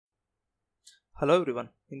Hello everyone,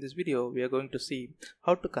 in this video we are going to see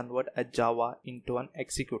how to convert a Java into an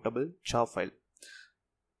executable jar file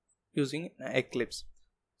using Eclipse.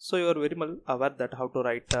 So you are very well aware that how to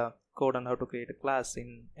write code and how to create a class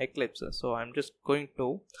in Eclipse. So I'm just going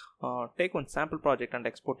to take one sample project and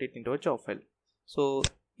export it into a jar file. So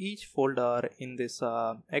each folder in this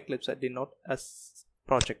Eclipse denote as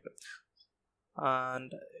project,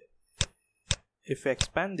 and if you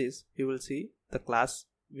expand this you will see the class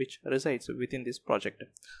which resides within this project.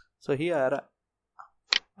 So here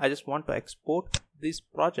I just want to export this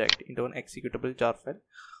project into an executable jar file.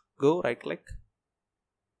 Go right click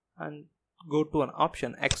and go to an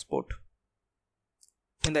option export.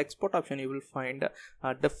 In the export option you will find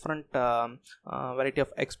a different variety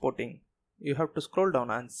of exporting. You have to scroll down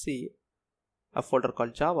and see a folder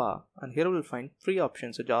called Java, and here you will find three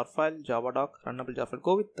options: a jar file, Java doc, runnable jar file.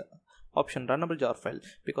 Go with the option runnable jar file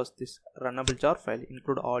because this runnable jar file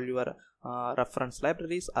include all your reference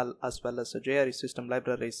libraries as well as JRE system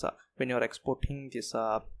libraries when you are exporting this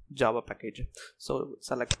Java package. So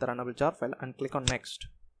select the runnable jar file and click on next,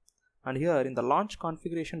 and here in the launch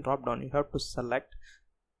configuration drop down you have to select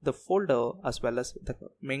the folder as well as the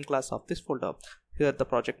main class of this folder. Here the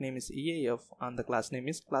project name is EAF and the class name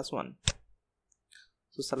is class 1.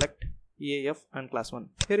 So select EAF and class 1.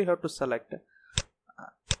 Here you have to select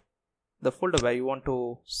the folder where you want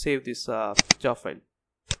to save this jar file.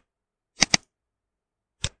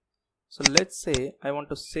 So let's say I want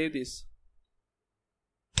to save this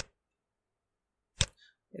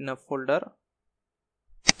in a folder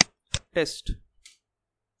test,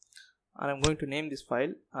 and I'm going to name this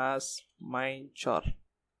file as my jar.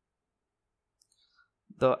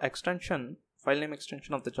 The extension, file name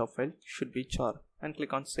extension of the jar file should be jar, and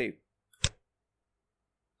click on save.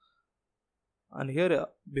 And here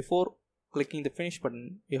before clicking the finish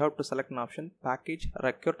button you have to select an option package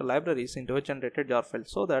recurrent libraries into a generated jar file,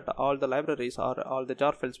 so that all the libraries or all the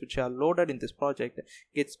jar files which are loaded in this project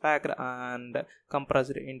gets packed and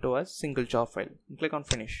compressed into a single jar file. And click on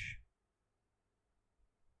finish.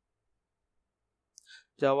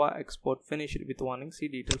 Java export finished with warning, see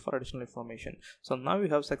detail for additional information. So now we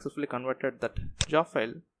have successfully converted that jar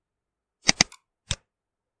file.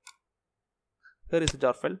 Here is the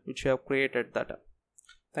jar file which we have created that.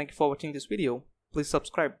 Thank you for watching this video. Please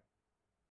subscribe.